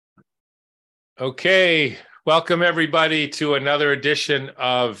Okay, welcome everybody to another edition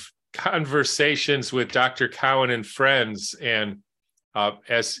of Conversations with Dr. Cowan and Friends. And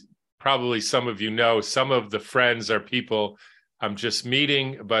as probably some of you know, some of the friends are people I'm just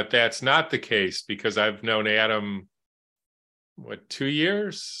meeting, but that's not the case because I've known Adam, 2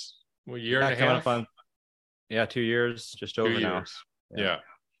 years? A year and a coming half? up on 2 years, just over now. Yeah.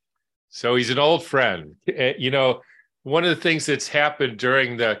 So he's an old friend. One of the things that's happened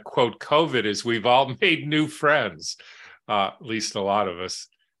during the quote COVID is we've all made new friends, at least a lot of us.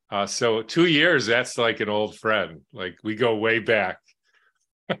 So 2 years, that's like an old friend. Like we go way back.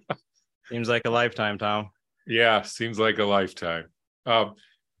 Seems like a lifetime, Tom. Yeah, seems like a lifetime.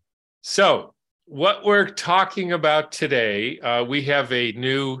 So what we're talking about today, we have a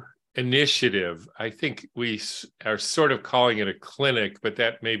new initiative. I think we are sort of calling it a clinic, but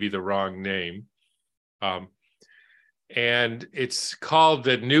that may be the wrong name. And it's called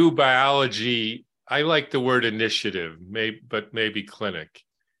the New Biology. I like the word initiative, but maybe clinic.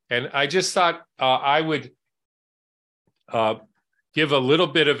 And I just thought I would give a little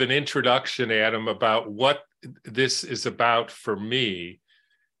bit of an introduction, Adam, about what this is about for me.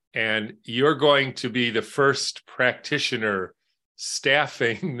 And you're going to be the first practitioner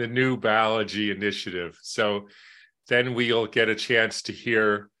staffing the New Biology Initiative. So then we'll get a chance to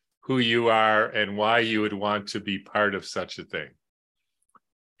hear who you are and why you would want to be part of such a thing,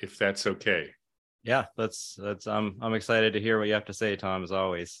 if that's okay. Yeah, that's I'm excited to hear what you have to say, Tom, as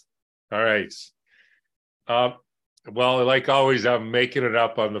always. All right. Well, like always, I'm making it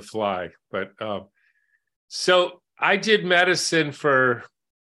up on the fly. But so I did medicine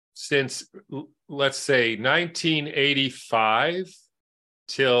since, let's say, 1985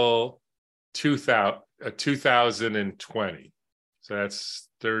 till 2020. So that's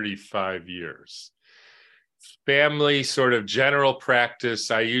 35 years. Family sort of general practice.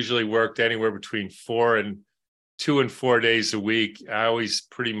 I usually worked anywhere between 2 and 4 days a week. I always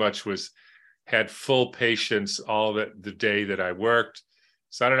pretty much had full patients all the day that I worked.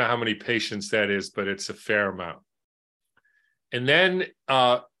 So I don't know how many patients that is, but it's a fair amount. And then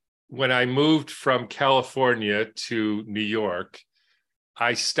when I moved from California to New York,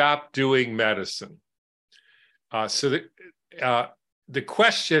 I stopped doing medicine. The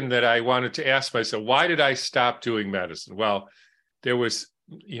question that I wanted to ask myself, why did I stop doing medicine? Well, there was,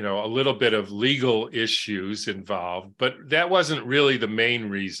 a little bit of legal issues involved, but that wasn't really the main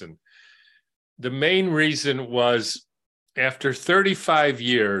reason. The main reason was after 35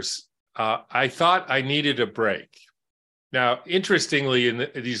 years, I thought I needed a break. Now, interestingly, in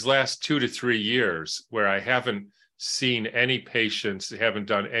these last 2 to 3 years, where I haven't seen any patients, haven't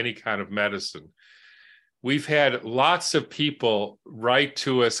done any kind of medicine, we've had lots of people write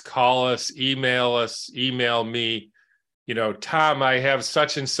to us, call us, email me, Tom, I have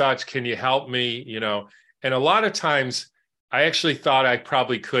such and such, can you help me? And a lot of times I actually thought I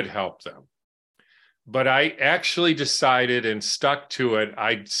probably could help them. But I actually decided and stuck to it.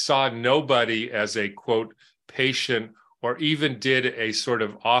 I saw nobody as a, quote, patient or even did a sort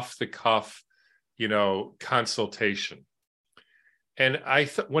of off the cuff, consultation. And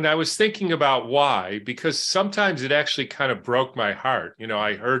when I was thinking about why, because sometimes it actually kind of broke my heart.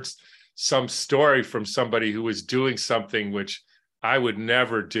 I heard some story from somebody who was doing something which I would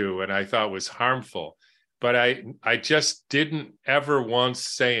never do and I thought was harmful, but I just didn't ever once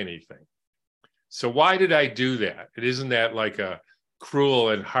say anything. So why did I do that? It isn't that like a cruel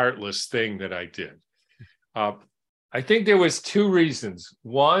and heartless thing that I did. I think there was 2 reasons.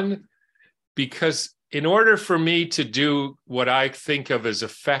 One, because in order for me to do what I think of as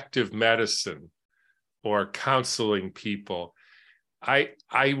effective medicine or counseling people, I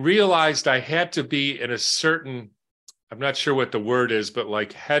realized I had to be in a certain, I'm not sure what the word is, but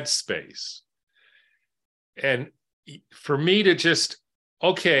like headspace. And for me to just,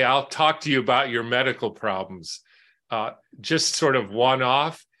 okay, I'll talk to you about your medical problems, just sort of one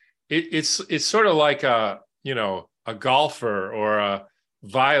off. It's sort of like a golfer or a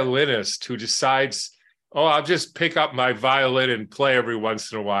violinist who decides, I'll just pick up my violin and play every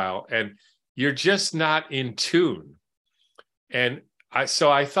once in a while. And you're just not in tune. And I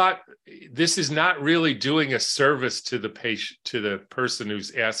thought this is not really doing a service to the patient, to the person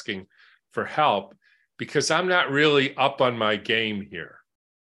who's asking for help, because I'm not really up on my game here.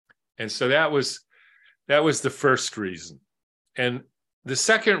 And so that was the first reason. And the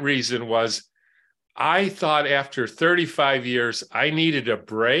second reason was I thought after 35 years, I needed a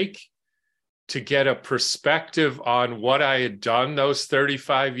break to get a perspective on what I had done those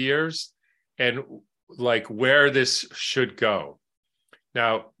 35 years and like where this should go.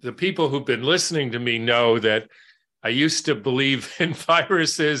 Now, the people who've been listening to me know that I used to believe in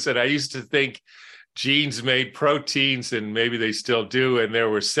viruses, and I used to think genes made proteins, and maybe they still do, and there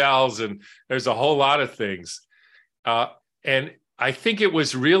were cells, and there's a whole lot of things. And I think it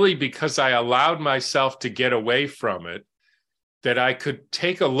was really because I allowed myself to get away from it that I could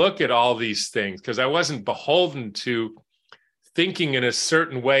take a look at all these things, because I wasn't beholden to thinking in a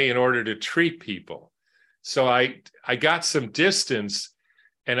certain way in order to treat people. So I got some distance,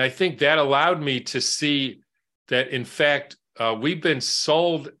 and I think that allowed me to see that, in fact, we've been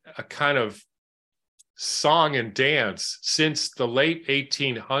sold a kind of song and dance since the late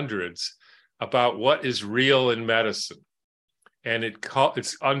 1800s about what is real in medicine. And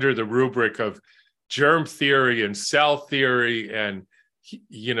it's under the rubric of germ theory and cell theory and,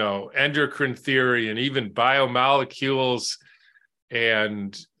 endocrine theory and even biomolecules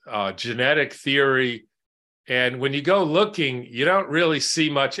and genetic theory. And when you go looking, you don't really see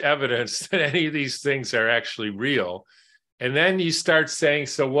much evidence that any of these things are actually real. And then you start saying,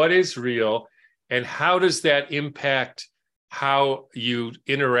 so what is real? And how does that impact how you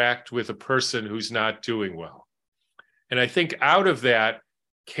interact with a person who's not doing well? And I think out of that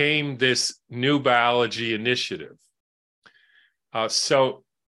came this new biology initiative. So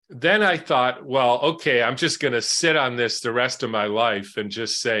then I thought, well, okay, I'm just going to sit on this the rest of my life and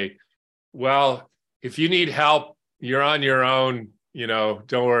just say, well, if you need help, you're on your own,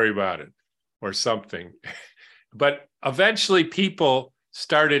 don't worry about it, or something. But eventually people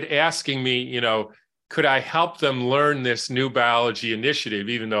started asking me, could I help them learn this new biology initiative,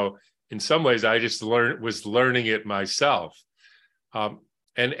 even though in some ways I just was learning it myself.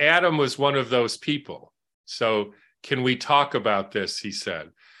 And Adam was one of those people. So can we talk about this, he said.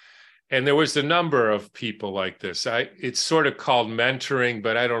 And there was a number of people like this. It's sort of called mentoring,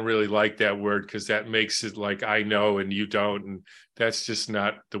 but I don't really like that word because that makes it like I know and you don't. And that's just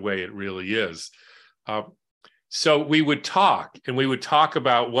not the way it really is. So we would talk, and we would talk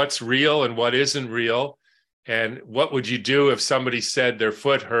about what's real and what isn't real. And what would you do if somebody said their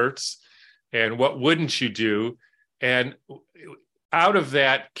foot hurts? And what wouldn't you do? And out of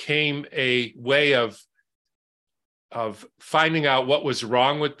that came a way of finding out what was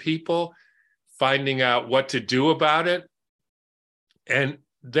wrong with people, finding out what to do about it. And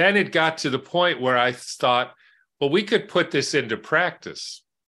then it got to the point where I thought, well, we could put this into practice.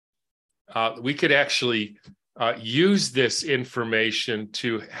 We could actually use this information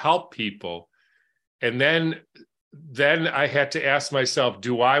to help people. And then I had to ask myself,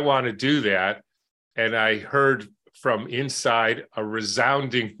 do I want to do that? And I heard from inside a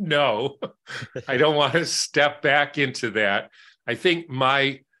resounding no. I don't want to step back into that. I think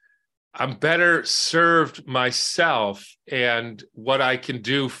I'm better served myself and what I can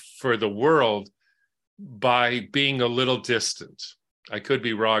do for the world by being a little distant. I could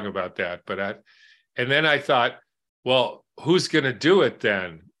be wrong about that, and then I thought, well, who's going to do it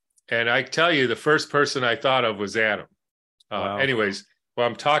then? And I tell you, the first person I thought of was Adam. Wow. Anyways, who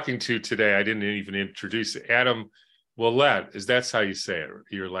I'm talking to today, I didn't even introduce it. Adam Wuollet, that's how you say it,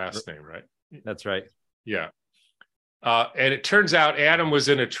 your last name, right? That's right. Yeah. And it turns out Adam was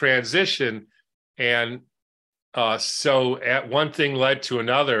in a transition. And so one thing led to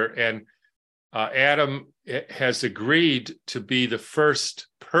another. And Adam has agreed to be the first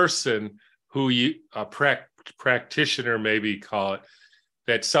person practitioner, maybe call it,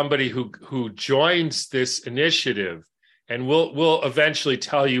 that somebody who joins this initiative, and we'll eventually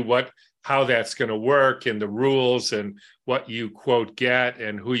tell you how that's going to work and the rules and what you quote get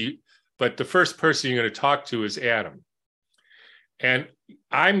and but the first person you're going to talk to is Adam. And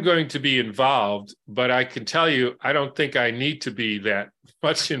I'm going to be involved, but I can tell you, I don't think I need to be that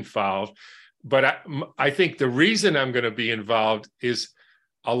much involved. But I think the reason I'm going to be involved is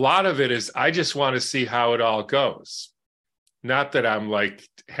a lot of it is I just want to see how it all goes. Not that I'm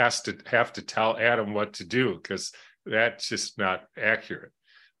have to tell Adam what to do, because that's just not accurate.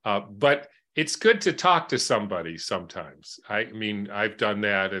 But it's good to talk to somebody sometimes. I mean, I've done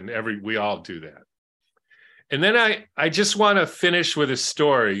that, and we all do that. And then I just want to finish with a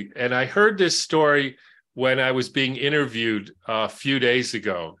story. And I heard this story when I was being interviewed a few days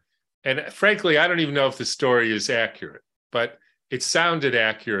ago. And frankly, I don't even know if the story is accurate, but it sounded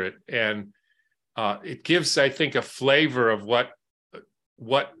accurate. And it gives, I think, a flavor of what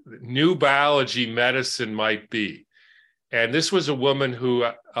new biology medicine might be. And this was a woman who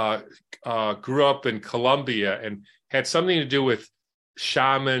grew up in Colombia and had something to do with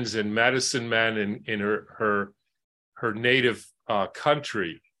shamans and medicine men in her native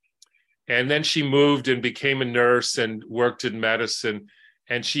country. And then she moved and became a nurse and worked in medicine.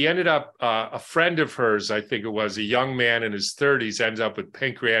 And she ended up, a friend of hers, I think it was, a young man in his 30s, ends up with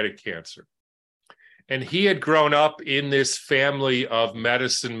pancreatic cancer. And he had grown up in this family of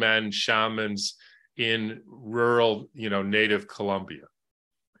medicine men, shamans in rural, native Colombia.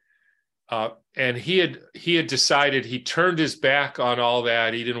 And he had decided, he turned his back on all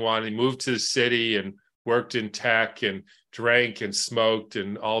that. He didn't want to move to the city and worked in tech and drank and smoked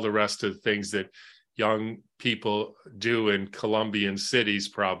and all the rest of the things that young people do in Colombian cities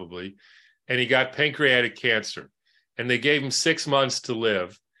probably. And he got pancreatic cancer. And they gave him 6 months to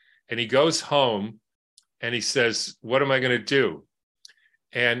live. And he goes home and he says, what am I going to do?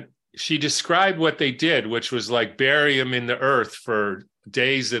 And she described what they did, which was like bury him in the earth for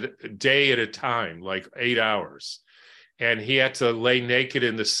day at a time, like 8 hours. And he had to lay naked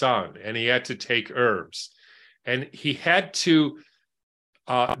in the sun, and he had to take herbs. And he had to,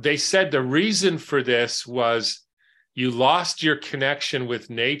 they said the reason for this was you lost your connection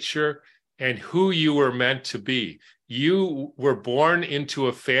with nature and who you were meant to be. You were born into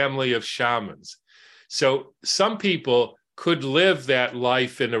a family of shamans. So some people could live that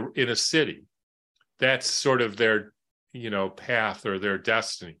life in a city. That's sort of their, path or their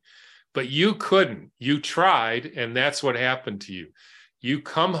destiny. But you couldn't. You tried, and that's what happened to you. You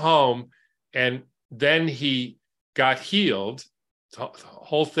come home, and then he got healed. The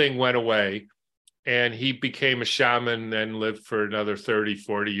whole thing went away, and he became a shaman and lived for another 30,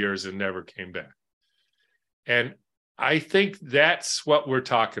 40 years and never came back. And I think that's what we're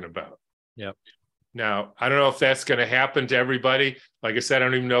talking about. Yep. Now, I don't know if that's going to happen to everybody. Like I said, I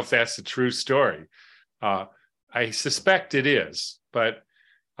don't even know if that's a true story. I suspect it is, but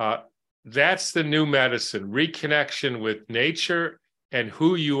that's the new medicine, reconnection with nature and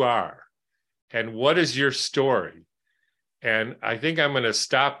who you are and what is your story. And I think I'm going to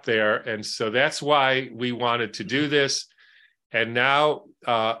stop there. And so that's why we wanted to do this. And now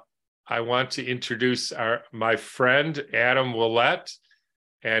I want to introduce my friend, Adam Wuollet.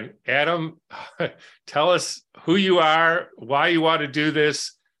 And Adam, tell us who you are, why you want to do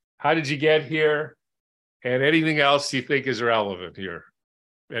this, how did you get here, and anything else you think is relevant here.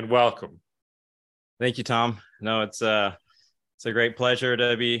 And welcome. Thank you, Tom. No, it's a great pleasure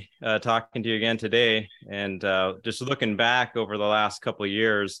to be talking to you again today. And just looking back over the last couple of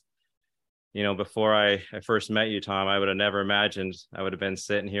years, before I first met you, Tom, I would have never imagined I would have been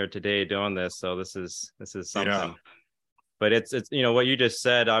sitting here today doing this. So this is something. Yeah. But it's what you just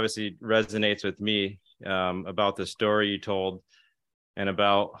said obviously resonates with me about the story you told, and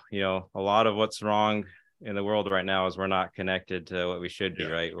about a lot of what's wrong in the world right now is we're not connected to what we should be. Yeah.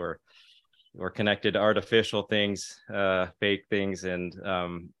 Right, we're connected to artificial things, fake things, and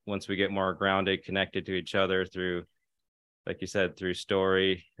once we get more grounded, connected to each other through, like you said, through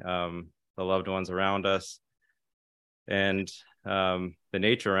story, the loved ones around us, and the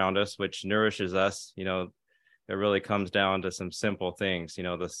nature around us, which nourishes us, it really comes down to some simple things,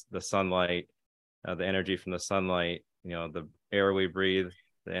 the sunlight, the energy from the sunlight, the air we breathe,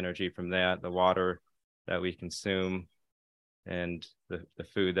 the energy from that, the water that we consume, and the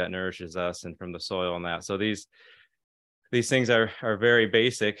food that nourishes us, and from the soil and that. So these things are very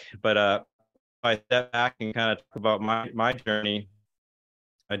basic, but if I step back and kind of talk about my journey,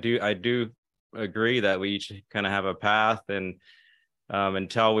 I do agree that we each kind of have a path, and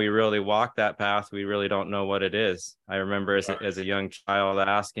until we really walk that path, we really don't know what it is. I remember as a young child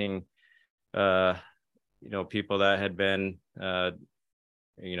asking, people that had been,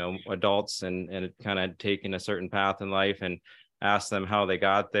 adults and kind of taking a certain path in life, and ask them how they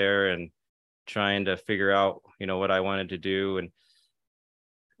got there, and trying to figure out, what I wanted to do. And,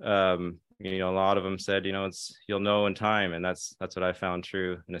 a lot of them said, you'll know in time. And that's what I found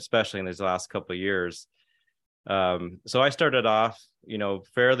true. And especially in these last couple of years. So I started off,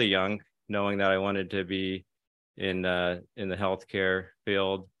 fairly young, knowing that I wanted to be in the healthcare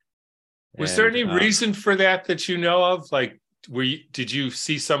field. Was there any reason for that you know of? Like, did you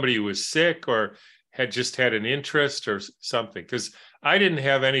see somebody who was sick, or had just had an interest or something? Because I didn't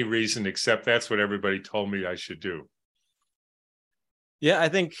have any reason except that's what everybody told me I should do. Yeah,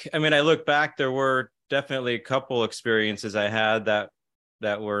 I look back, there were definitely a couple experiences I had that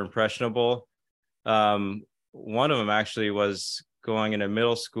were impressionable. One of them actually was going in a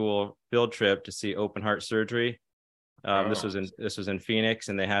middle school field trip to see open heart surgery. This was in Phoenix,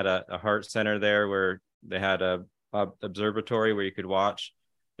 and they had a heart center there where they had a observatory where you could watch.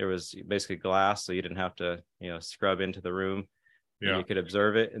 There was basically glass, so you didn't have to scrub into the room. Yeah. You could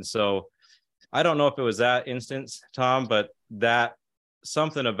observe it. And so I don't know if it was that instance, Tom, but that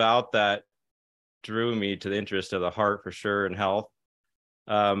something about that drew me to the interest of the heart for sure, and health.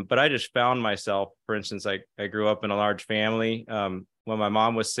 But I just found myself, for instance, I grew up in a large family. When my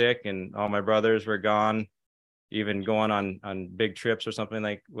mom was sick and all my brothers were gone, even going on big trips or something,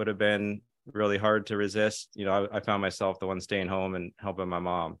 like would have been really hard to resist. I found myself the one staying home and helping my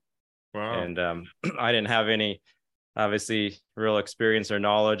mom. Wow. And I didn't have any, obviously, real experience or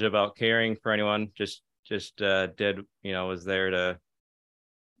knowledge about caring for anyone. Just was there to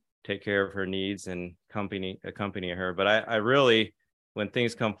take care of her needs and accompany her. But I really, when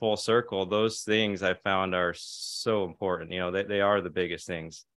things come full circle, those things I found are so important. They are the biggest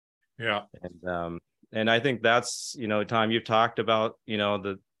things. Yeah. And I think that's, Tom, you've talked about,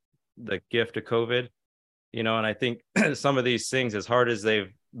 the gift of COVID, and I think some of these things, as hard as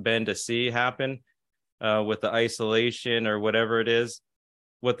they've been to see happen with the isolation or whatever it is,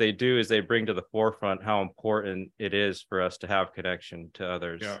 what they do is they bring to the forefront how important it is for us to have connection to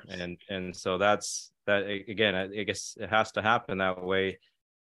others. Yeah. And so that's that. Again, I guess it has to happen that way,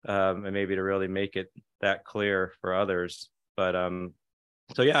 and maybe to really make it that clear for others. But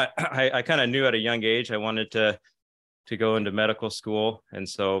so yeah, I kind of knew at a young age I wanted to go into medical school, and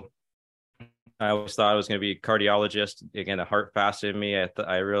so I always thought I was going to be a cardiologist. Again, the heart fascinated me.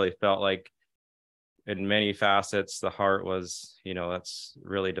 I really felt like in many facets, the heart was, that's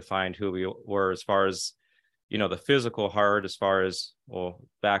really defined who we were as far as, the physical heart, as far as, well,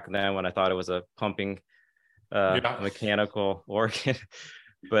 back then when I thought it was a pumping mechanical organ.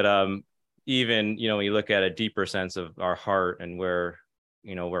 But even, when you look at a deeper sense of our heart and where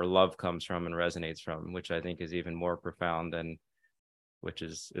love comes from and resonates from, which I think is even more profound than, which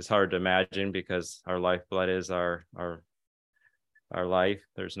is hard to imagine because our lifeblood is our life.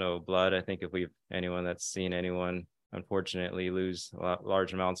 There's no blood. I think if anyone that's seen anyone unfortunately lose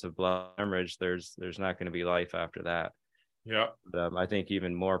large amounts of blood hemorrhage, there's not going to be life after that. Yeah. But, I think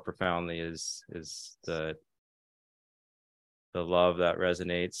even more profoundly is the love that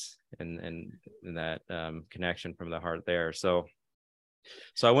resonates and that connection from the heart there. So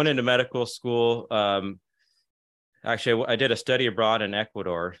I went into medical school. Actually, I did a study abroad in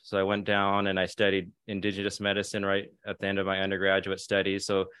Ecuador. So I went down and I studied indigenous medicine right at the end of my undergraduate studies.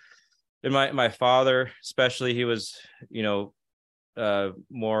 So in my father, especially, he was,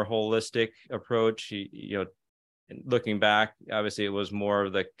 more holistic approach. He, looking back, obviously it was more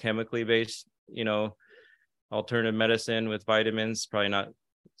of the chemically based, alternative medicine with vitamins, probably not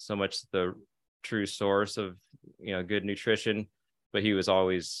so much the true source of, good nutrition. But he was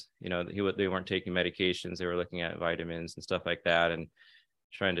always, they weren't taking medications. They were looking at vitamins and stuff like that and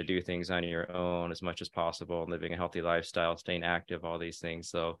trying to do things on your own as much as possible and living a healthy lifestyle, staying active, all these things.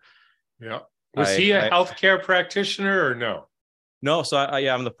 So, yeah. Was he a healthcare practitioner or no? No. So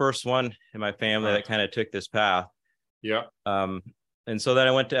I'm the first one in my family that kind of took this path. Yeah. And so then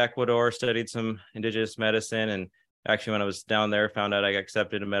I went to Ecuador, studied some indigenous medicine. And actually, when I was down there, found out I got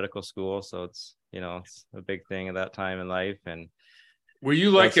accepted to medical school. So it's, it's a big thing at that time in life. And were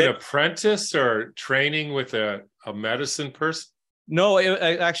you like an apprentice or training with a medicine person? No,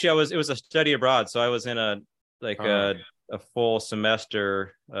 it was a study abroad. So I was in a full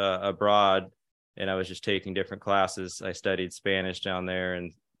semester abroad, and I was just taking different classes. I studied Spanish down there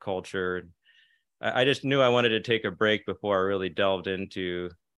and culture. I just knew I wanted to take a break before I really delved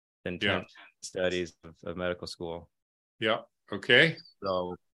into the intense studies of medical school. Yeah. Okay.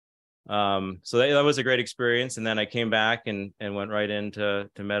 So that was a great experience. And then I came back and went right into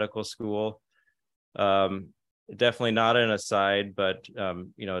medical school. Definitely not an aside, but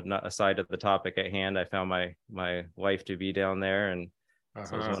not aside of the topic at hand. I found my wife to be down there, and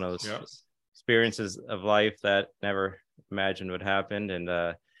so it was one of those experiences of life that never imagined would happen.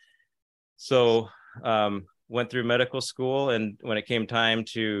 And so went through medical school, and when it came time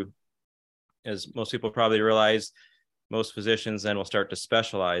to, as most people probably realize, most physicians then will start to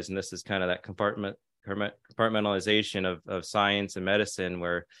specialize. And this is kind of that compartmentalization of science and medicine,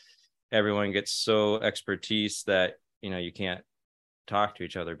 where everyone gets so expertise that, you can't talk to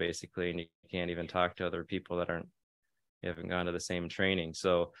each other basically. And you can't even talk to other people that haven't gone to the same training.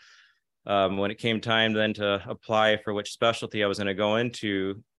 So when it came time then to apply for which specialty I was going to go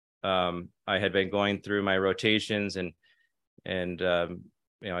into, I had been going through my rotations and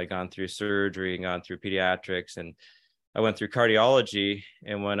I'd gone through surgery and gone through pediatrics, and I went through cardiology.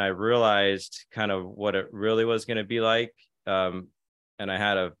 And when I realized kind of what it really was going to be like, and I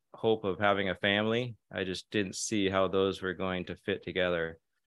had a hope of having a family, I just didn't see how those were going to fit together.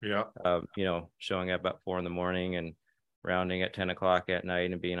 Yeah. Showing up at 4 a.m. and rounding at 10 o'clock at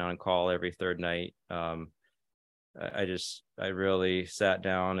night and being on call every third night. I really sat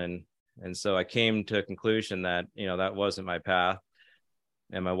down and so I came to a conclusion that, that wasn't my path.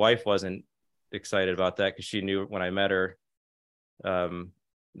 And my wife wasn't excited about that, because she knew when I met her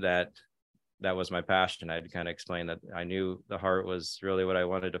that was my passion. I'd kind of explained that I knew the heart was really what I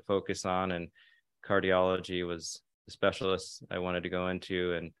wanted to focus on, and cardiology was the specialist I wanted to go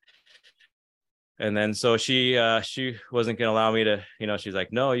into. And And then so she wasn't going to allow me to, she's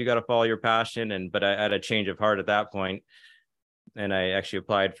like, no, you got to follow your passion. But I had a change of heart at that point, and I actually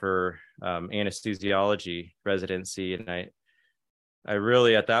applied for anesthesiology residency. And I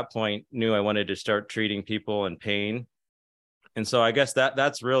really at that point knew I wanted to start treating people in pain. And so I guess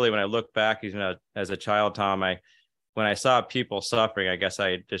that's really, when I look back, as a child, Tom, when I saw people suffering, I guess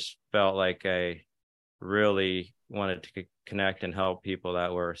I just felt like I really wanted to connect and help people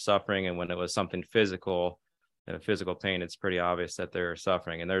that were suffering. And when it was something physical, physical pain, it's pretty obvious that they're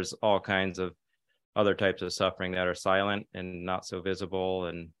suffering. And there's all kinds of other types of suffering that are silent and not so visible,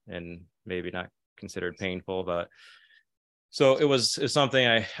 and maybe not considered painful. But so it's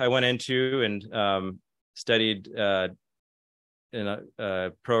something I went into and studied in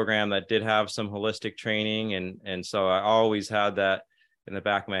a program that did have some holistic training. And so I always had that in the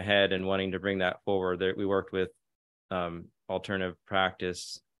back of my head and wanting to bring that forward. We worked with alternative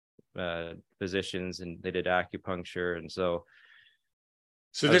practice physicians, and they did acupuncture. And so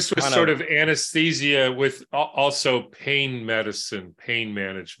this was sort of anesthesia with also pain medicine, pain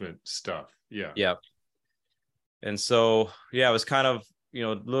management stuff. Yeah. Yeah. And so, yeah, it was kind of, a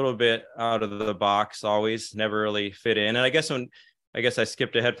little bit out of the box, always never really fit in. And I guess I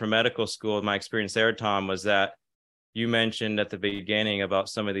skipped ahead from medical school. My experience there, Tom, was that you mentioned at the beginning about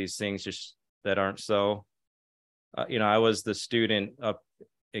some of these things just that aren't so, I was the student up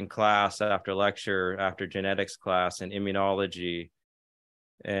in class after lecture, after genetics class and immunology,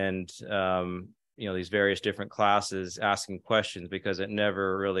 and, these various different classes, asking questions, because it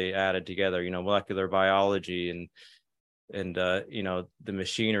never really added together, molecular biology and the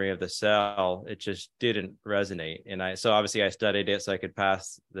machinery of the cell. It just didn't resonate. And so obviously I studied it so I could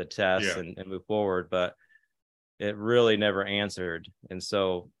pass the test and move forward, but it really never answered. And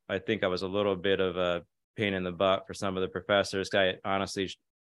so I think I was a little bit of a pain in the butt for some of the professors. I honestly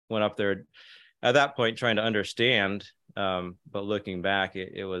went up there at that point trying to understand, but looking back,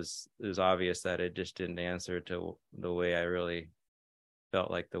 it was obvious that it just didn't answer to the way I really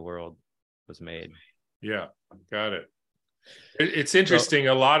felt like the world was made. Yeah, got it. It's interesting.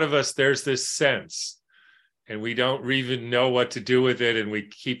 A lot of us, there's this sense, and we don't even know what to do with it. And we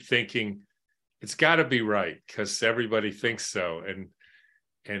keep thinking it's got to be right because everybody thinks so.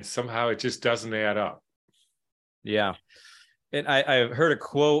 And somehow it just doesn't add up. Yeah. And I heard a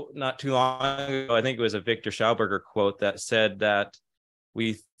quote not too long ago. I think it was a Victor Schauberger quote that said that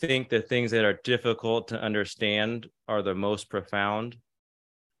we think the things that are difficult to understand are the most profound.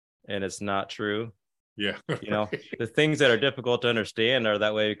 And it's not true. Yeah. The things that are difficult to understand are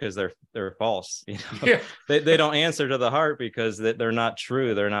that way because they're false. Yeah. They don't answer to the heart because they're not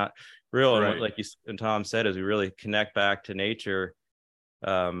true. They're not real. Right. And like you and Tom said, as we really connect back to nature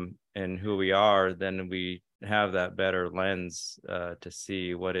and who we are, then we have that better lens to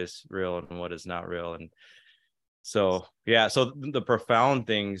see what is real and what is not real. And so, yeah, so the profound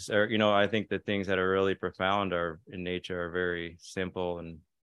things are, I think the things that are really profound are in nature are very simple and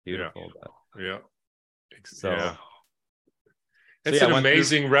beautiful. Yeah. So yeah. It's an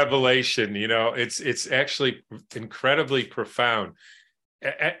amazing revelation. It's actually incredibly profound.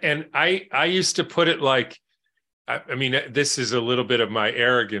 And I used to put it like, I mean, this is a little bit of my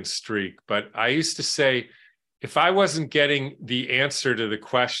arrogant streak, but I used to say, if I wasn't getting the answer to the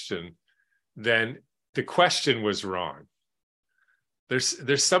question, then the question was wrong.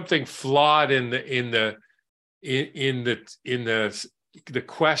 There's something flawed in the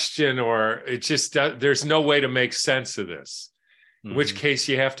question, or it just there's no way to make sense of this. In which case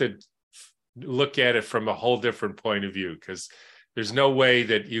you have to look at it from a whole different point of view, because there's no way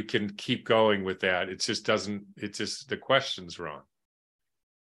that you can keep going with that. It just the question's wrong.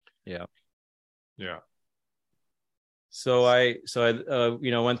 Yeah. So I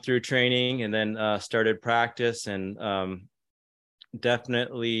went through training and then started practice, and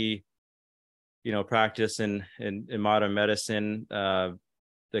definitely, practice in modern medicine,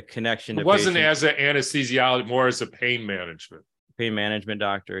 the connection to it wasn't patients, as an anesthesiologist, more as a pain management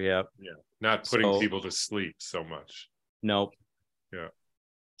doctor. Yeah. Not putting people to sleep so much. Nope. Yeah.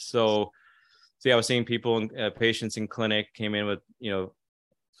 So I was seeing people, patients in clinic came in with,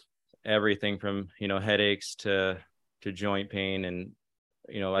 everything from, headaches to joint pain. And,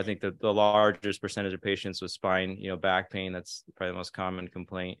 I think that the largest percentage of patients with spine, back pain, that's probably the most common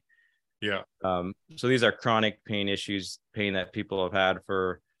complaint. Yeah. So these are chronic pain issues, pain that people have had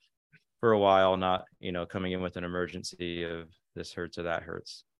for a while, not, coming in with an emergency of this hurts or that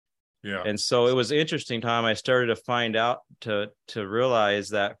hurts. Yeah. And so it was interesting, Tom. I started to find out, to realize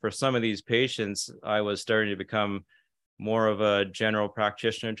that for some of these patients, I was starting to become more of a general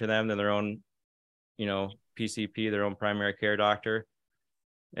practitioner to them than their own, PCP, their own primary care doctor.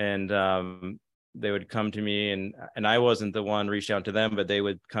 And they would come to me, and I wasn't the one reaching out to them, but they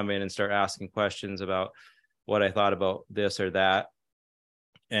would come in and start asking questions about what I thought about this or that.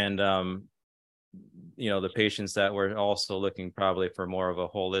 And the patients that were also looking probably for more of a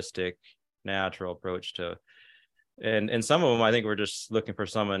holistic, natural approach to, and some of them I think were just looking for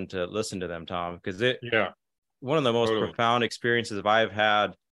someone to listen to them, Tom, because one of the most profound experiences I've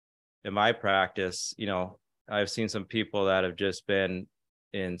had in my practice, I've seen some people that have just been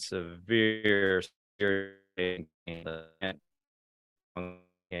in severe pain,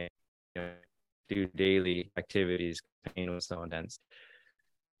 do daily activities. Pain was so intense,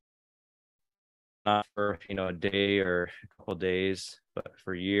 not for a day or a couple of days, but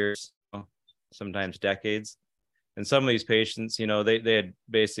for years, sometimes decades. And some of these patients, they had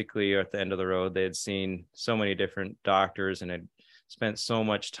basically at the end of the road, they had seen so many different doctors and had spent so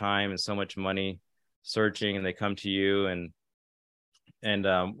much time and so much money searching, and they come to you. And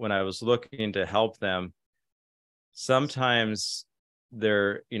when I was looking to help them, sometimes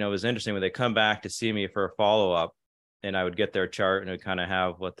it was interesting when they come back to see me for a follow-up, and I would get their chart and it would kind of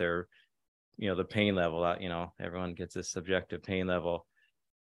have what their, the pain level, everyone gets this subjective pain level.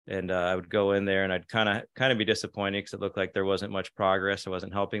 And I would go in there and I'd kind of be disappointed because it looked like there wasn't much progress. I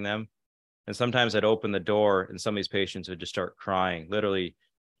wasn't helping them. And sometimes I'd open the door and some of these patients would just start crying, literally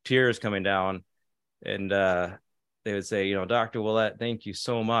tears coming down. And they would say, Dr. Wuollet, thank you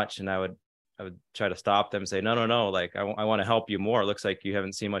so much. And I would try to stop them and say, no, like I want to help you more. It looks like you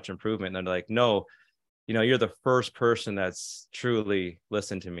haven't seen much improvement. And they're like, no, you're the first person that's truly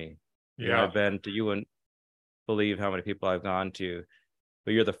listened to me. Yeah. I've been to, you wouldn't believe how many people I've gone to,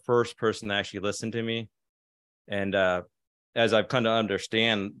 but you're the first person that actually listened to me. And as I've come to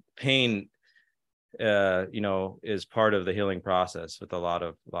understand, pain, is part of the healing process with a lot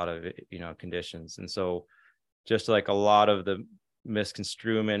of conditions. And so just like a lot of the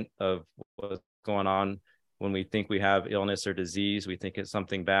misconstruement of what's going on when we think we have illness or disease, we think it's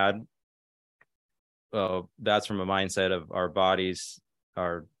something bad. That's from a mindset of our bodies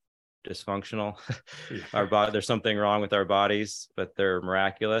are dysfunctional. Our body, there's something wrong with our bodies, but they're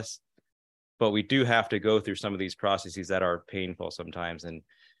miraculous. But we do have to go through some of these processes that are painful sometimes, and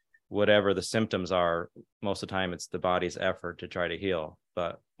whatever the symptoms are, most of the time it's the body's effort to try to heal.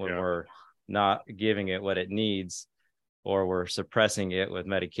 But when we're not giving it what it needs, or we're suppressing it with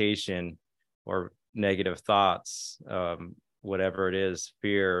medication or negative thoughts, whatever it is,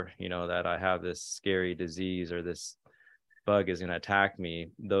 fear, that I have this scary disease or this bug is going to attack me,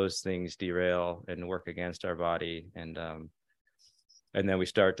 those things derail and work against our body. And then we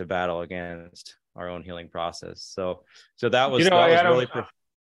start to battle against our own healing process. So that was, Adam, really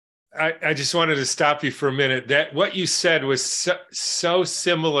I just wanted to stop you for a minute. That what you said was so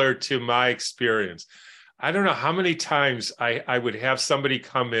similar to my experience. I don't know how many times I would have somebody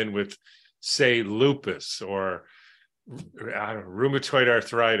come in with, say, lupus or rheumatoid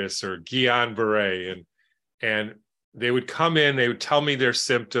arthritis or Guillain-Barré, and they would come in, they would tell me their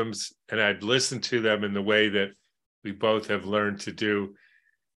symptoms, and I'd listen to them in the way that we both have learned to do.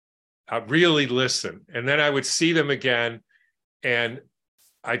 Really listen. And then I would see them again and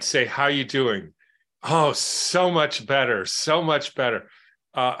I'd say, how you doing? Oh, so much better. So much better.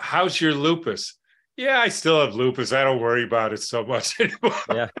 How's your lupus? Yeah, I still have lupus. I don't worry about it so much anymore.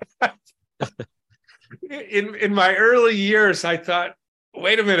 Yeah. In my early years, I thought,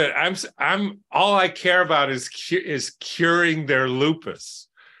 wait a minute, I'm all I care about is curing their lupus.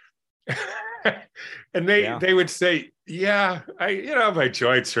 And they would say, yeah, my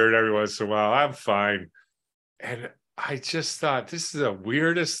joints hurt every once in a while. I'm fine. And I just thought, this is the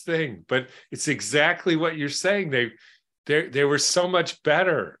weirdest thing, but it's exactly what you're saying. They were so much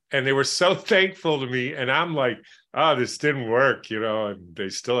better and they were so thankful to me. And I'm like, oh, this didn't work, and they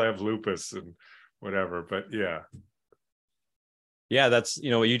still have lupus and whatever. But yeah, that's,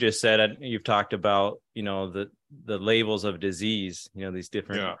 what you just said. You've talked about, the labels of disease, these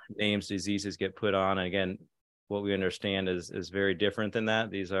different names diseases get put on. And again, what we understand is very different than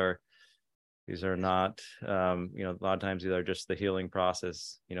that. These are not, a lot of times these are just the healing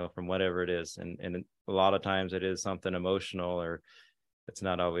process, from whatever it is. And a lot of times it is something emotional, or it's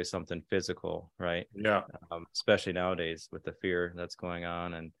not always something physical, right? Yeah. Especially nowadays with the fear that's going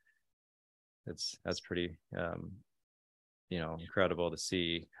on. And that's pretty, incredible to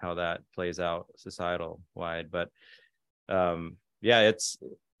see how that plays out societal wide. But it's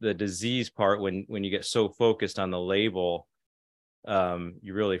the disease part, when you get so focused on the label,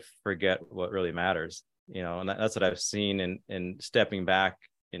 you really forget what really matters, and that's what I've seen in stepping back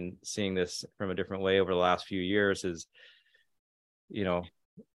and seeing this from a different way over the last few years is,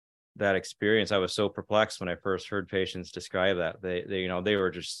 that experience. I was so perplexed when I first heard patients describe that. They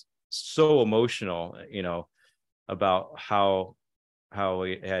were just so emotional, about how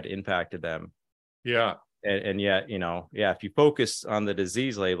it had impacted them. Yeah. And yet, if you focus on the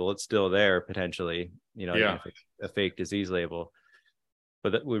disease label, it's still there potentially, even Yeah. if it's a fake disease label.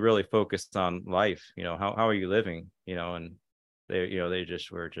 But that we really focused on life, how are you living, and they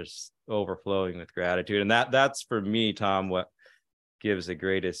just were just overflowing with gratitude. And that's for me, Tom, what gives the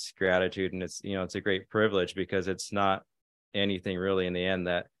greatest gratitude. And it's a great privilege, because it's not anything really in the end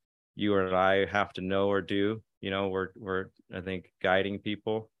that you or I have to know or do. We're I think guiding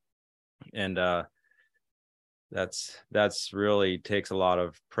people, and that's really takes a lot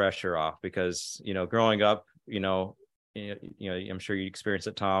of pressure off, because growing up, I'm sure you experienced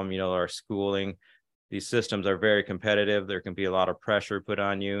it, Tom, our schooling, these systems are very competitive. There can be a lot of pressure put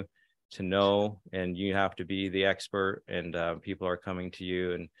on you to know, and you have to be the expert, and people are coming to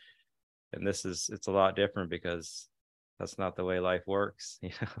you, and it's a lot different, because that's not the way life works.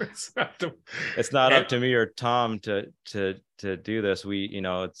 It's not up to me or Tom to do this.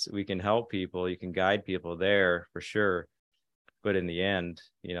 We can help people, you can guide people there for sure, but in the end,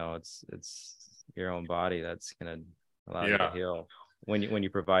 it's your own body that's going to allow you to heal when you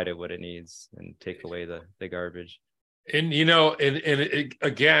provide it what it needs and take away the garbage. And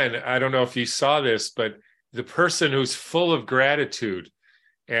again, I don't know if you saw this, but the person who's full of gratitude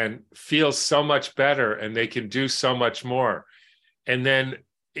and feels so much better, and they can do so much more. And then,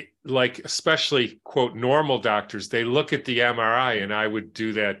 like, especially, quote, normal doctors, they look at the MRI, and I would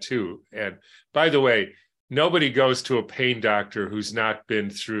do that too. And by the way, nobody goes to a pain doctor who's not been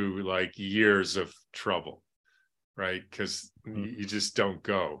through like years of trouble, right? Because you just don't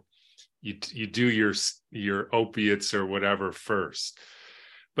go. You do your opiates or whatever first.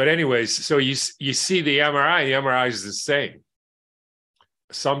 But anyways, so you see the MRI is the same.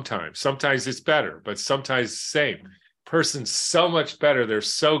 Sometimes it's better, but sometimes the same. Person's so much better. They're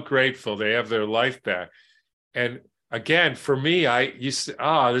so grateful. They have their life back. And again, for me, I used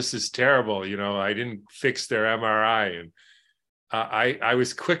to, this is terrible. I didn't fix their MRI. And I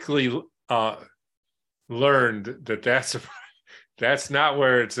was quickly learned that's not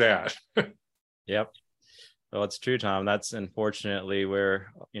where it's at. Yep. Well, it's true, Tom. That's unfortunately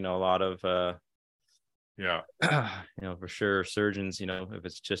where, a lot of, for sure surgeons, if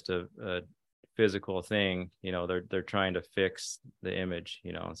it's just a physical thing, they're trying to fix the image,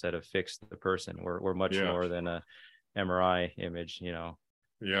 instead of fix the person. We're much more than a MRI image,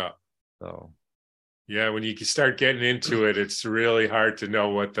 Yeah. So. Yeah. When you start getting into it, it's really hard to know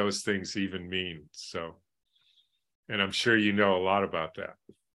what those things even mean. So, and I'm sure you know a lot about that.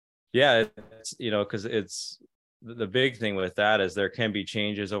 Yeah. It's, because it's the big thing with that is there can be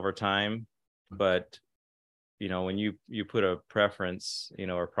changes over time, but when you put a preference,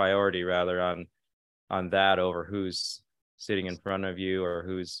 or priority rather on that over who's sitting in front of you or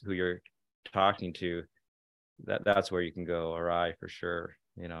who you're talking to, that's where you can go awry for sure.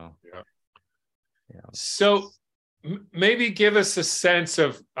 Yeah. So maybe give us a sense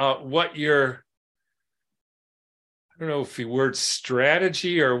of what your, I don't know if the word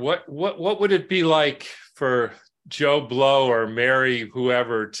strategy, or what would it be like for Joe Blow or Mary,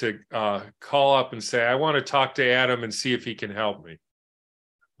 whoever, to call up and say, I want to talk to Adam and see if he can help me?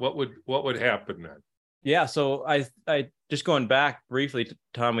 What would happen then? Yeah. So I just going back briefly,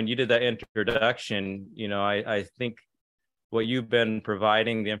 Tom, when you did that introduction, I think what you've been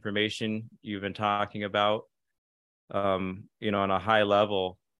providing, the information you've been talking about, on a high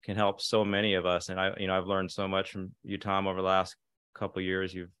level can help so many of us. And I've learned so much from you, Tom, over the last couple of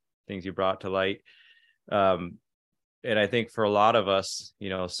years, things you brought to light. And I think for a lot of us,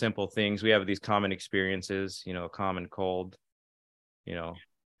 simple things, we have these common experiences, common cold,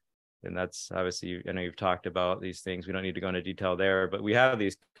 and that's obviously, I know you've talked about these things. We don't need to go into detail there, but we have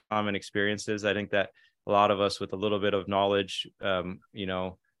these common experiences. I think that a lot of us with a little bit of knowledge,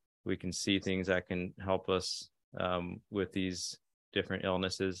 we can see things that can help us with these different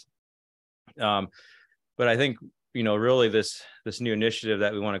illnesses. But I think, really this new initiative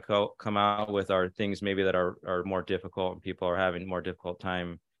that we want to come out with are things maybe that are more difficult and people are having more difficult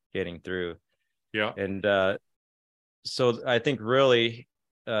time getting through. Yeah. And so I think really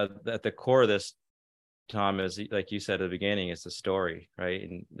at the core of this, Tom, is like you said at the beginning, it's the story, right?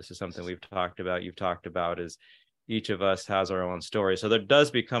 And this is something we've talked about, you've talked about, is each of us has our own story. So there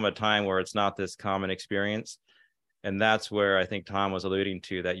does become a time where it's not this common experience. And that's where I think Tom was alluding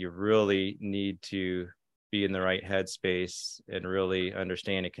to, that you really need to be in the right headspace and really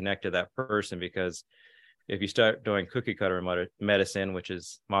understand and connect to that person. Because if you start doing cookie cutter medicine, which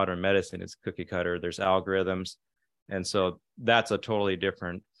is modern medicine, is cookie cutter, there's algorithms. And so that's a totally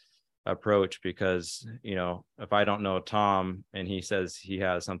different approach, because, if I don't know Tom and he says he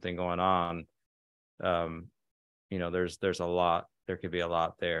has something going on, there's a lot, there could be a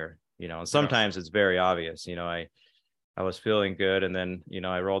lot there, and sometimes it's very obvious. I was feeling good, and then,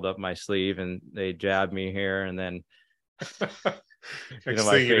 I rolled up my sleeve and they jabbed me here, and then Next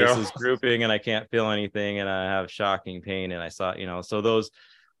my thing you face know. is drooping and I can't feel anything and I have shocking pain. And I saw, so those,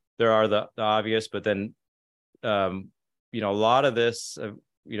 there are the obvious, but then, a lot of this,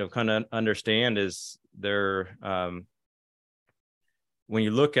 kind of understand is there, when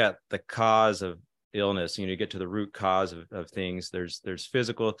you look at the cause of illness, you get to the root cause of things, there's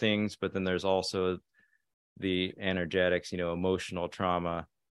physical things, but then there's also the energetics, emotional trauma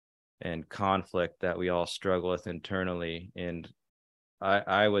and conflict that we all struggle with internally. And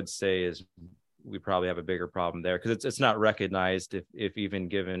I would say is we probably have a bigger problem there, because it's not recognized, if even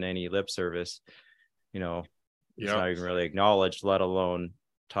given any lip service, it's not even really acknowledged, let alone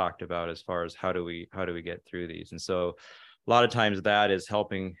talked about, as far as how do we get through these. And so a lot of times that is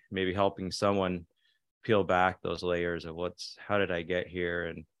maybe helping someone peel back those layers of how did I get here,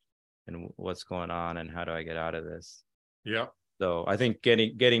 and what's going on, and how do I get out of this? Yeah. So I think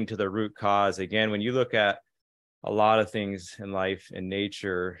getting to the root cause, again, when you look at a lot of things in life and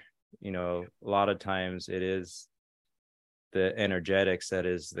nature, a lot of times it is the energetics that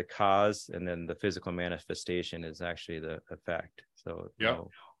is the cause, and then the physical manifestation is actually the effect. So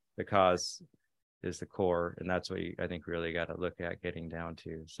the cause is the core, and that's what I think really got to look at getting down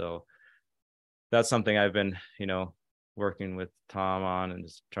to. So that's something I've been, working with Tom on, and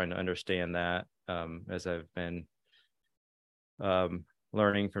just trying to understand that, as I've been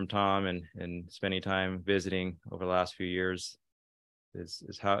learning from Tom and spending time visiting over the last few years,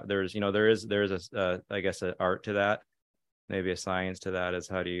 is how there's a I guess an art to that, maybe a science to that, is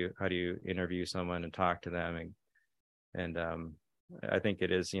how do you interview someone and talk to them, and I think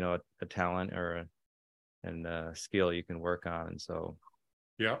it is a talent or a skill you can work on. And so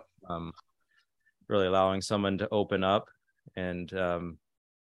really allowing someone to open up and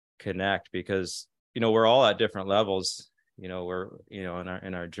connect, because we're all at different levels, we're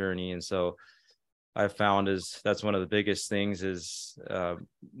in our journey. And so I've found that's one of the biggest things is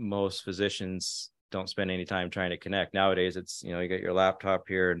most physicians don't spend any time trying to connect. Nowadays it's, you get your laptop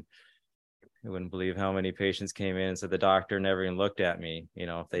here, and you wouldn't believe how many patients came in and said the doctor never even looked at me.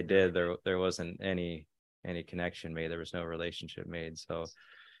 If they did, there wasn't any connection made. There was no relationship made. So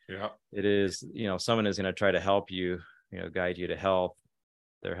it is, someone is going to try to help you, guide you to health.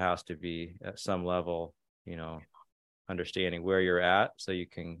 There has to be at some level, understanding where you're at, so you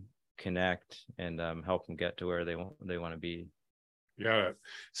can connect and help them get to where they want to be. Yeah.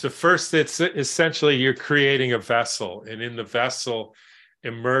 So first, it's essentially you're creating a vessel, and in the vessel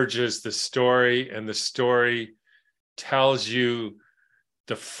emerges the story, and the story tells you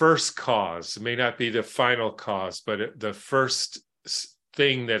the first cause. It may not be the final cause, but the first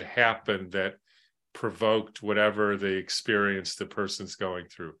thing that happened that provoked whatever the experience the person's going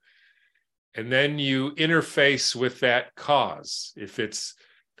through. And then you interface with that cause. If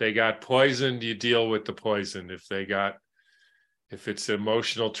they got poisoned, you deal with the poison. If it's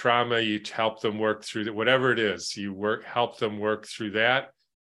emotional trauma, you help them work through that. Whatever it is, help them work through that.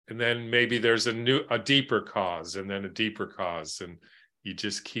 And then maybe there's a deeper cause, and then a deeper cause. And you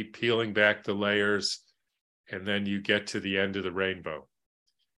just keep peeling back the layers, and then you get to the end of the rainbow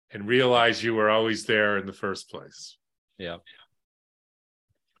and realize you were always there in the first place. Yeah.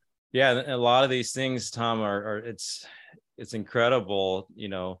 Yeah. A lot of these things, Tom, are it's incredible,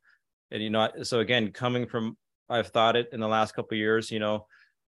 and, so again, coming from, I've thought it in the last couple of years,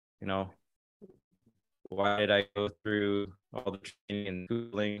 why did I go through all the training and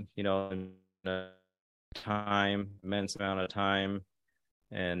schooling, in immense amount of time,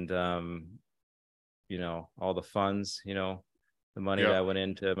 and, all the funds, the money that went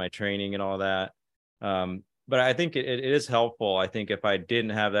into my training and all that. But I think it is helpful. I think if I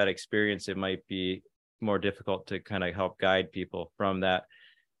didn't have that experience, it might be more difficult to kind of help guide people from that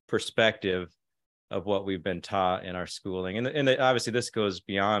perspective of what we've been taught in our schooling. And obviously this goes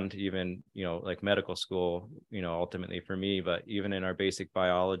beyond even, like medical school, ultimately for me, but even in our basic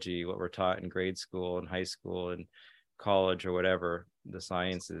biology, what we're taught in grade school and high school and college or whatever, the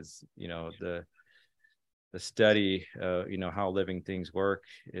sciences, the study, how living things work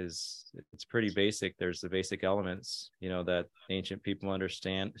it's pretty basic. There's the basic elements, that ancient people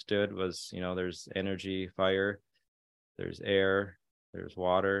understood was, there's energy, fire, there's air, there's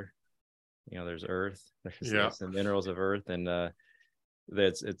water, there's earth, there's the minerals of earth, and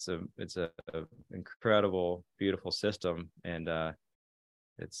it's a incredible, beautiful system, and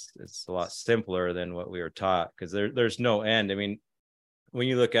it's a lot simpler than what we were taught, because there's no end. I mean, when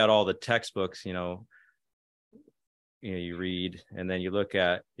you look at all the textbooks, you read, and then you look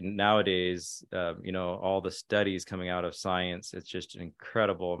at nowadays, all the studies coming out of science, it's just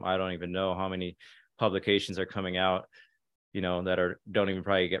incredible. I don't even know how many publications are coming out, that don't even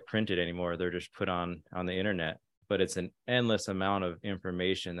probably get printed anymore. They're just put on the internet, but it's an endless amount of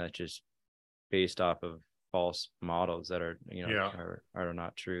information that's just based off of false models that are, are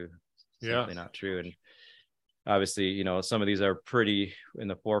not true, simply not true. And obviously, some of these are pretty in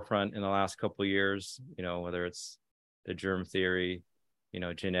the forefront in the last couple of years, whether it's the germ theory,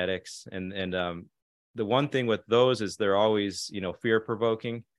 genetics. And the one thing with those is they're always, fear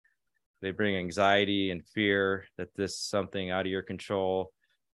provoking. They bring anxiety and fear that this something out of your control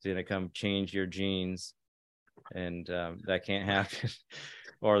is going to come change your genes. And that can't happen.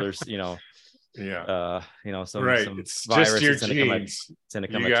 Or there's, some it's virus just your that's genes. Going to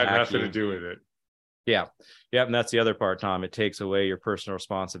come you got attack nothing you. to do with it. Yeah. And that's the other part, Tom. It takes away your personal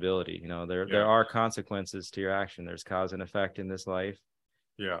responsibility. There are consequences to your action. There's cause and effect in this life.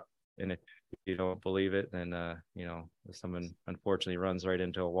 Yeah. And if you don't believe it, then if someone unfortunately runs right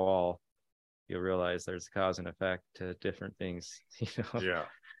into a wall, you'll realize there's cause and effect to different things. Yeah.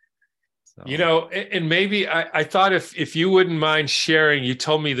 So. And maybe I thought if you wouldn't mind sharing, you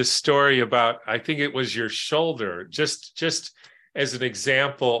told me the story about, I think it was your shoulder, just as an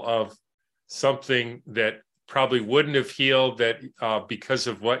example of something that probably wouldn't have healed, that because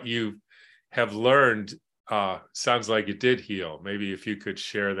of what you have learned, sounds like it did heal. Maybe if you could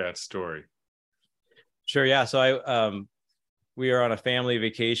share that story. Sure. Yeah. So we are on a family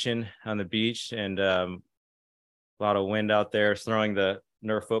vacation on the beach, and a lot of wind out there, throwing the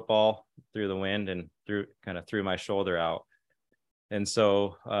Nerf football through the wind and threw my shoulder out. And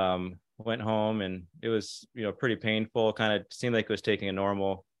so went home, and it was, pretty painful. Kind of seemed like it was taking a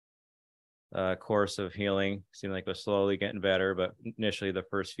normal course of healing. Seemed like it was slowly getting better, but initially the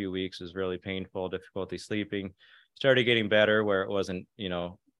first few weeks was really painful, difficulty sleeping. Started getting better where it wasn't,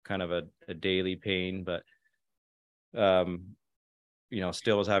 kind of a daily pain, but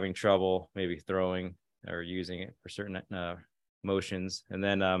still was having trouble maybe throwing or using it for certain motions. And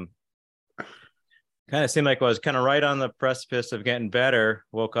then kind of seemed like I was kind of right on the precipice of getting better.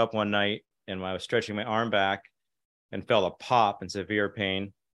 Woke up one night, and I was stretching my arm back and felt a pop and severe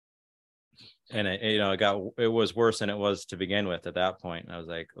pain. And it was worse than it was to begin with at that point. And I was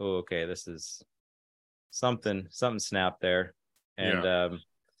like, oh, okay, this is something snapped there. And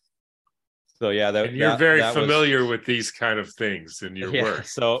so and you're very familiar with these kind of things in your work.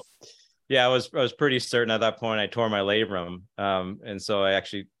 So I was pretty certain at that point I tore my labrum. And so I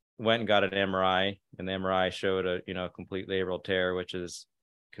actually went and got an MRI, and the MRI showed a complete labral tear, which is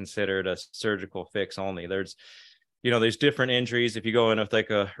considered a surgical fix only. There's different injuries. If you go in with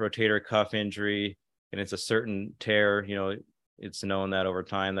like a rotator cuff injury and it's a certain tear, it's known that over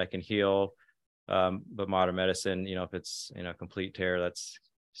time that can heal. But modern medicine, if it's a complete tear, that's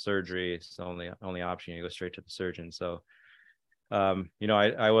surgery. It's the only option. You go straight to the surgeon. So,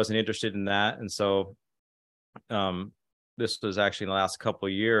 I wasn't interested in that. And so this was actually in the last couple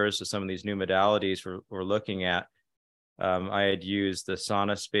of years. So some of these new modalities we're looking at, I had used the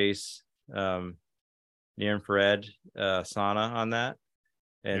sauna space, near infrared sauna on that.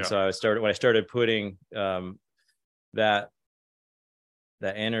 And so when I started putting that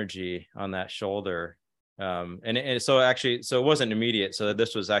energy on that shoulder, so it wasn't immediate. So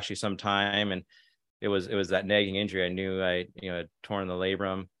this was actually some time, and it was that nagging injury. I knew I had torn the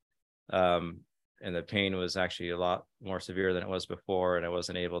labrum, and the pain was actually a lot more severe than it was before, and I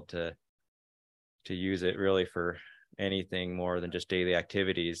wasn't able to use it really for anything more than just daily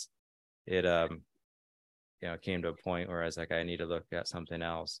activities. It came to a point where I was like, I need to look at something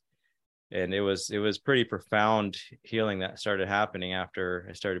else. And it was pretty profound healing that started happening after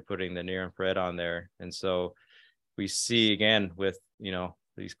I started putting the near infrared on there. And so we see again with,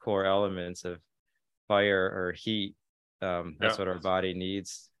 these core elements of fire or heat, that's what our body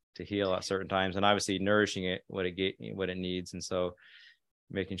needs to heal at certain times, and obviously nourishing it what it needs. And so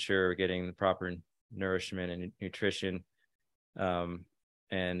making sure we're getting the proper nourishment and nutrition.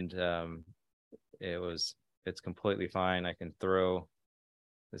 It's completely fine. I can throw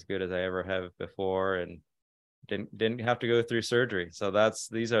as good as I ever have before, and didn't have to go through surgery. So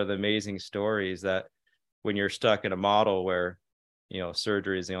these are the amazing stories that when you're stuck in a model where,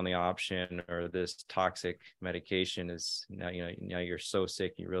 surgery is the only option, or this toxic medication is now you're so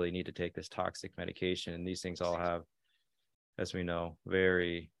sick, you really need to take this toxic medication. And these things all have, as we know,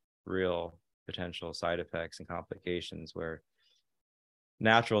 very real potential side effects and complications, where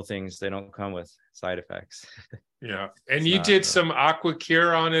natural things, they don't come with side effects. Yeah. And you did some aqua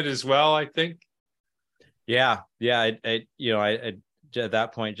cure on it as well, I think. Yeah. I at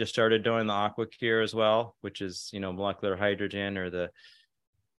that point just started doing the aqua cure as well, which is, molecular hydrogen, or the,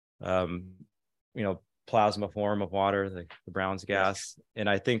 plasma form of water, the Brown's gas. And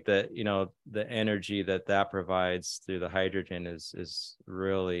I think that, the energy that provides through the hydrogen is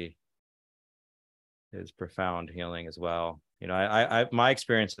really is profound healing as well. I my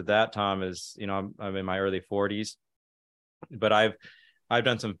experience with that, Tom, is, I'm in my early 40s, but I've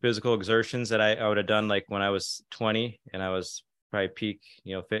done some physical exertions that I would have done like when I was 20, and I was probably peak,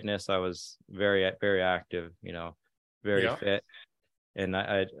 fitness. I was very, very active, very fit. And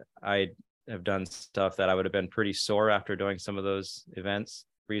I have done stuff that I would have been pretty sore after doing some of those events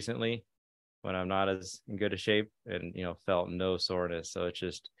recently when I'm not as in good a shape, and, felt no soreness. So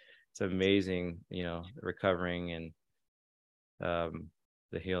it's amazing, recovering and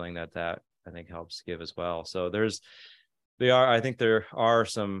the healing that I think helps give as well. So I think there are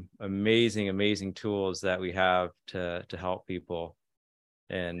some amazing tools that we have to help people.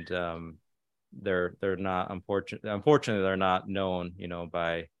 And they're not, unfortunately, they're not known,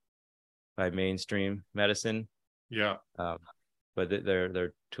 by mainstream medicine. Yeah. But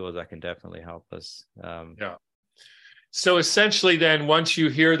they're tools that can definitely help us. So essentially then, once you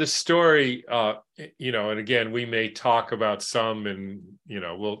hear the story, and again, we may talk about some, and,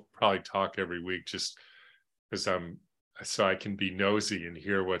 we'll probably talk every week just because so I can be nosy and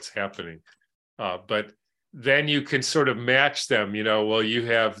hear what's happening. But then you can sort of match them, well, you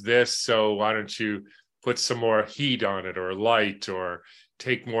have this, so why don't you put some more heat on it, or light, or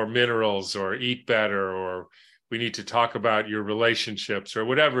take more minerals, or eat better, or we need to talk about your relationships, or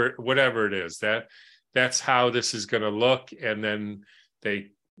whatever it is. That's how this is going to look. And then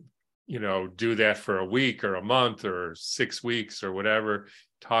they, do that for a week or a month or 6 weeks or whatever,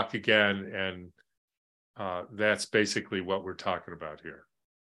 talk again. And that's basically what we're talking about here.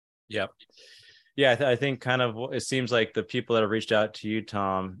 Yep. Yeah. I think kind of, it seems like the people that have reached out to you,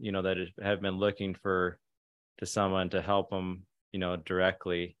 Tom, that have been looking to someone to help them,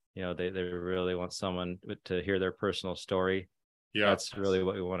 directly, they really want someone to hear their personal story. Yeah. That's really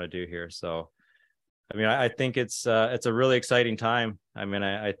what we want to do here. So, I think it's a really exciting time.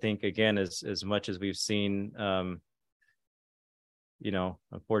 I think, again, as much as we've seen,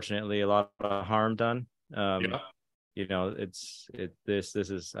 unfortunately, a lot of harm done. This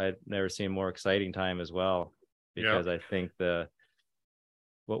is, I've never seen a more exciting time as well, because I think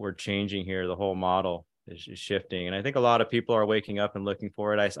what we're changing here, the whole model is shifting. And I think a lot of people are waking up and looking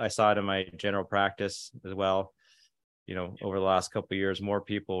for it. I saw it in my general practice as well. Over the last couple of years, more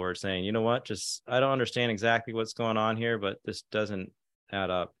people were saying, you know what, I don't understand exactly what's going on here, but this doesn't add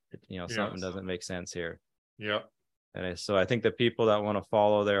up. Something doesn't make sense here. Yeah. And so I think the people that want to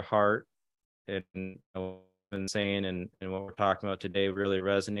follow their heart and saying and what we're talking about today really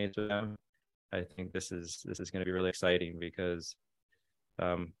resonates with them. I think this is going to be really exciting, because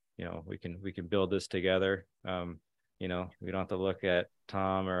we can build this together. We don't have to look at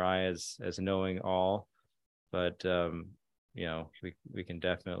Tom or I as knowing all, but we can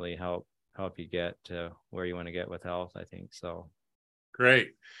definitely help you get to where you want to get with health, I think. So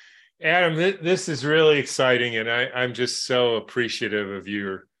great. Adam, this is really exciting, and I'm just so appreciative of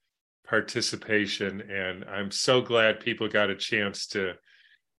your participation, and I'm so glad people got a chance to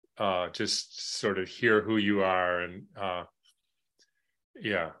just sort of hear who you are. And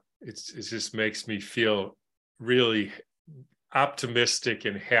it just makes me feel really optimistic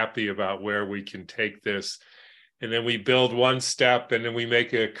and happy about where we can take this. And then we build one step, and then we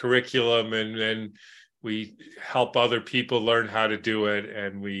make a curriculum, and then we help other people learn how to do it,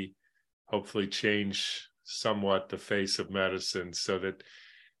 and we hopefully change somewhat the face of medicine so that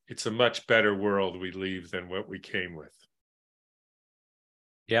it's a much better world we leave than what we came with.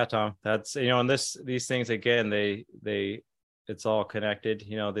 Yeah, Tom, that's, and these things, again, it's all connected.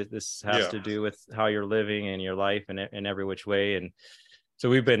 This has to do with how you're living and your life in every which way. And so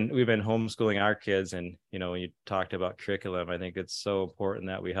we've been homeschooling our kids, and when you talked about curriculum, I think it's so important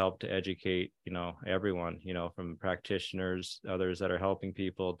that we help to educate everyone, from practitioners, others that are helping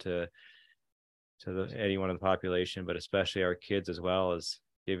people to anyone in the population, but especially our kids, as well as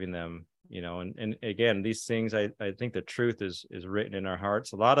giving them, and again, these things, I think the truth is written in our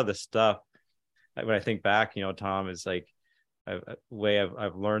hearts. A lot of the stuff, when I think back, Tom, is like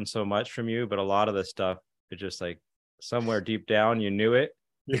I've learned so much from you, but a lot of the stuff is just like somewhere deep down you knew it,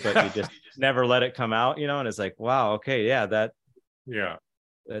 but you just never let it come out, and it's like, wow, okay, that's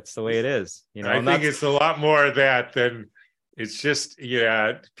the way it is. I think it's a lot more of that than it's just,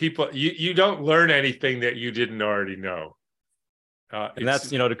 people, you don't learn anything that you didn't already know. And that's,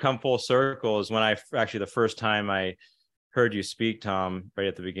 to come full circle, is when the first time I heard you speak, Tom, right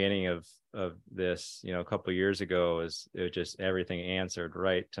at the beginning of this, you know, a couple of years ago, is it was just everything answered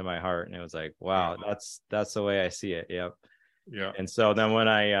right to my heart, and it was like, wow, that's the way I see it. Yep. Yeah. And so then when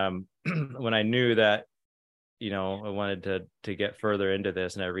I when I knew that, you know, I wanted to get further into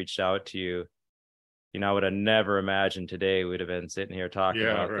this, and I reached out to you, you know, I would have never imagined today we'd have been sitting here talking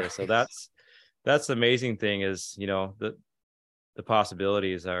Yeah, about right. this. So that's the amazing thing, is, you know, the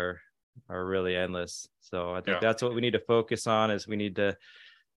possibilities are really endless. So I think that's what we need to focus on. Is we need to,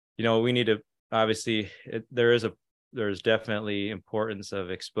 you know, obviously there's definitely importance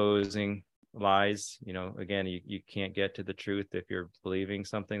of exposing lies. You know, again, you can't get to the truth if you're believing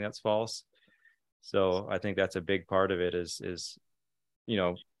something that's false. So I think that's a big part of it, is, you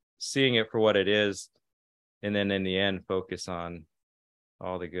know, seeing it for what it is, and then in the end focus on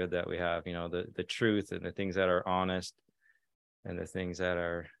all the good that we have, you know, the truth, and the things that are honest, and the things that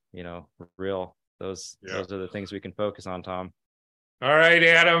are, you know, real. Those are the things we can focus on, Tom. All right,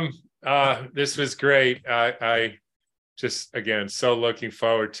 Adam. This was great. I just, again, so looking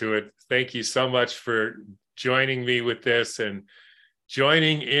forward to it. Thank you so much for joining me with this and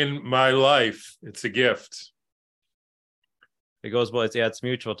joining in my life. It's a gift. It goes well. It's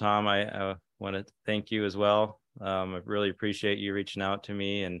mutual, Tom. I want to thank you as well. I really appreciate you reaching out to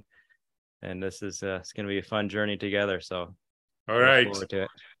me, and this is it's going to be a fun journey together. So all right. Look forward to it.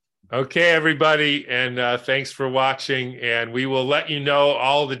 Okay, everybody. And thanks for watching. And we will let you know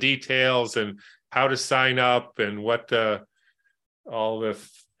all the details and how to sign up and what all the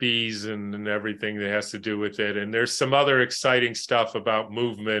fees and everything that has to do with it. And there's some other exciting stuff about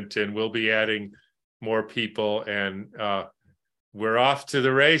movement, and we'll be adding more people, and we're off to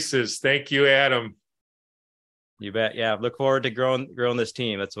the races. Thank you, Adam. You bet. Yeah. Look forward to growing this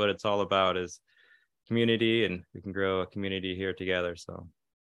team. That's what it's all about, is community, and we can grow a community here together. So.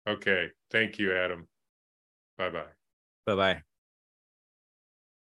 Okay. Thank you, Adam. Bye-bye. Bye-bye.